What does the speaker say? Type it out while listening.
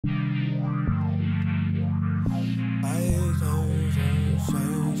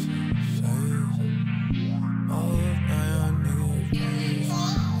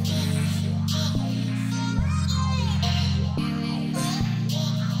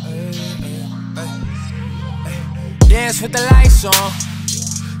Dance with the lights on.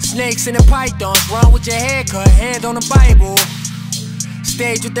 Snakes and the pythons. Run with your haircut, hand on the Bible.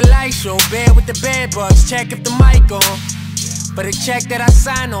 Stage with the light show, bed with the bed bugs. Check if the mic on. For the check that I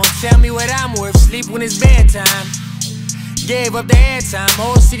sign on, tell me what I'm worth. Sleep when it's bedtime. Gave up the airtime.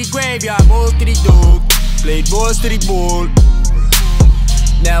 Whole city graveyard, most of these dogs. Played most of the ball.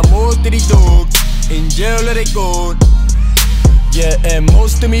 Now most of the dogs in jail or they gold. Yeah, and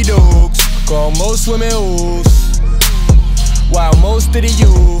most of me dogs call most women hoes. While most of the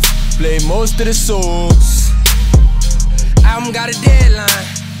youth play most of the songs. Album got a deadline,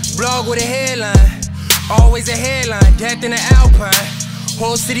 blog with a headline. Always a headline, death in the Alpine.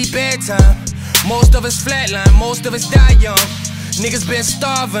 Whole city bedtime, most of us flatline, most of us die young. Niggas been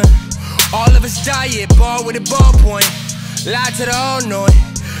starving, all of us diet, ball with a ballpoint. Lie to the all-knowing,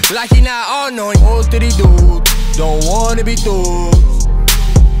 like he not all-knowing. Most of these dudes don't wanna be dudes,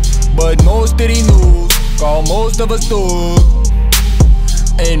 but most of these news call most of us dudes.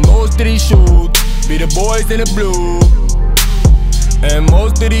 And most of these shoots be the boys in the blue. And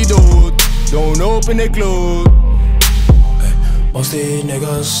most of these dudes don't open their clothes. Most of these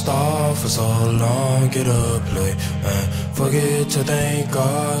niggas starve for so long, get up late, forget to thank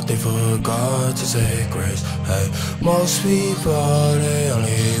God, they forgot to say grace. Most people, they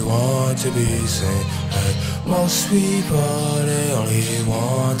only want to be seen. Most people, they only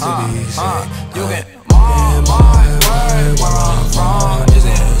want to be seen. You can mark my word, where I'm from is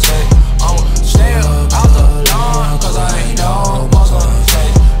insane. I'ma stay up out the lawn, cause I ain't know most of them say.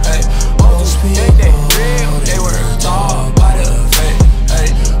 Most think they real, they were taught by the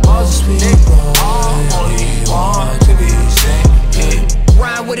fake. Most people only want to be seen.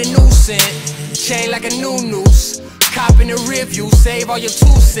 Rhyme with a new scent, chain like a new noose. Cop in the review, save all your 2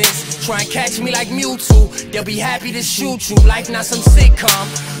 cents. Try and catch me like Mewtwo, they'll be happy to shoot you. Life not some sitcom,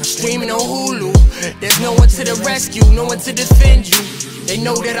 streaming on Hulu. There's no one to the rescue, no one to defend you. They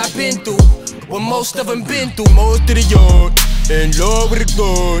know that I've been through what most of them been through. Most of the young in love with a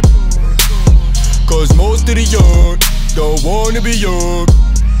gun, cause most of the young don't wanna be young.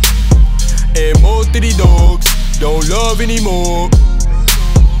 And most of the dogs don't love anymore.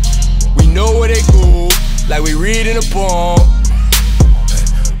 We know where they go, like we read in a poem.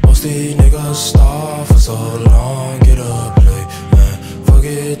 Most of these niggas starve for so long, get up late,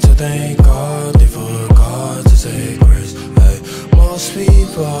 forget to thank God, they forgot to say grace. Most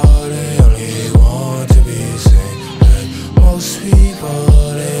people, they only want to be seen. Most people,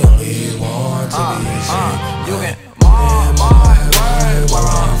 they only want to be seen. You can mark my word, where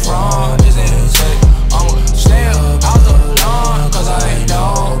I'm from is insane. I'ma stay up out the lawn, cause I ain't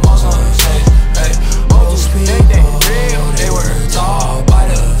know most of them say. Most think they real, they were taught by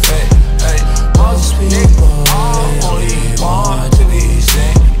the fake. Most people only want to be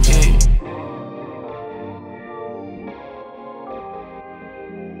seen.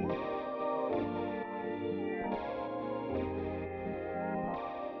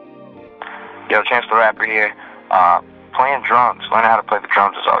 Yo, Chance the Rapper here. Playing drums, learning how to play the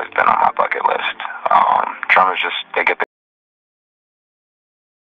drums has always been on my bucket list. Drum is just